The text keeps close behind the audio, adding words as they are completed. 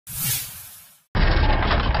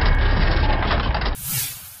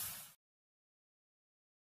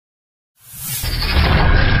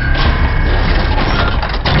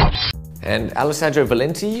And Alessandro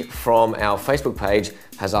Valenti from our Facebook page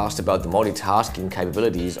has asked about the multitasking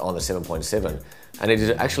capabilities on the 7.7. And it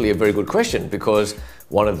is actually a very good question, because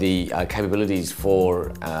one of the capabilities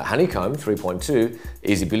for Honeycomb 3.2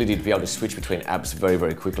 is the ability to be able to switch between apps very,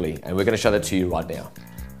 very quickly. And we're going to show that to you right now.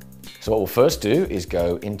 So what we'll first do is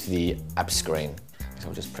go into the app screen. So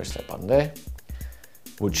we'll just press that button there.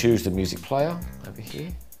 We'll choose the music player over here.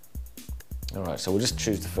 All right, so we'll just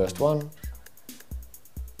choose the first one.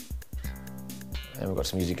 And we've got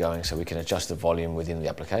some music going, so we can adjust the volume within the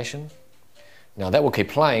application. Now that will keep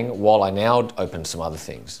playing while I now open some other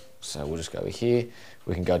things. So we'll just go over here.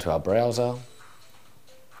 We can go to our browser.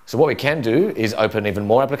 So what we can do is open even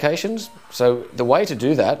more applications. So the way to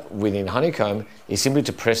do that within Honeycomb is simply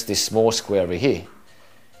to press this small square over here.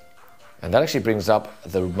 And that actually brings up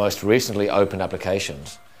the most recently opened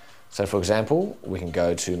applications. So for example, we can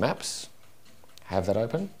go to Maps, have that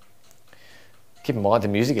open. Keep in mind the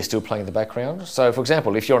music is still playing in the background. So for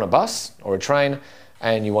example, if you're on a bus or a train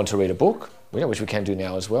and you want to read a book, which we can do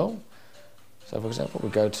now as well. So for example, we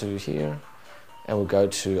go to here and we'll go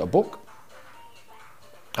to a book.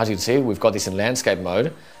 As you can see, we've got this in landscape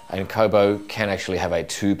mode, and Kobo can actually have a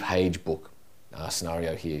 2-page book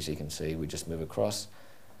scenario here. As you can see, we just move across.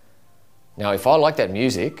 Now, if I like that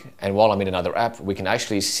music, and while I'm in another app, we can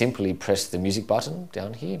actually simply press the music button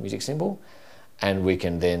down here, music symbol, and we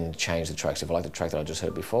can then change the track. So if I like the track that I just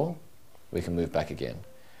heard before, we can move back again.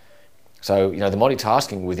 So, the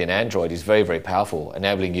multitasking within Android is very, very powerful,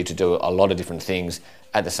 enabling you to do a lot of different things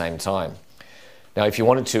at the same time. Now, if you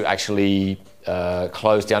wanted to actually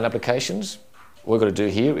close down applications, what we've got to do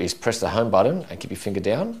here is press the home button and keep your finger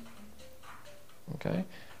down. Okay.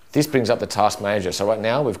 This brings up the task manager. So right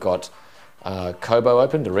now we've got Kobo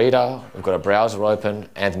open, the reader, we've got a browser open,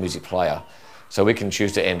 and the music player. So we can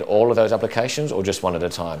choose to end all of those applications or just one at a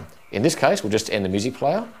time. In this case, we'll just end the music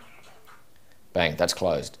player. Bang, that's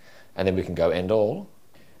closed. And then we can go end all.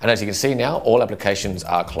 And as you can see now, all applications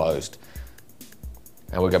are closed.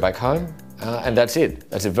 And we'll go back home, and that's it.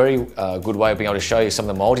 That's a very good way of being able to show you some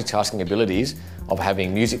of the multitasking abilities of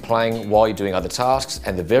having music playing while you're doing other tasks,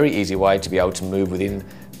 and the very easy way to be able to move within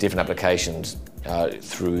different applications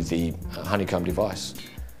through the Honeycomb device.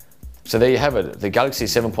 So there you have it, the Galaxy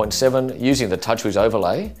 7.7 using the TouchWiz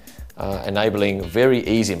overlay, enabling very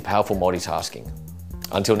easy and powerful multitasking.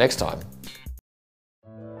 Until next time.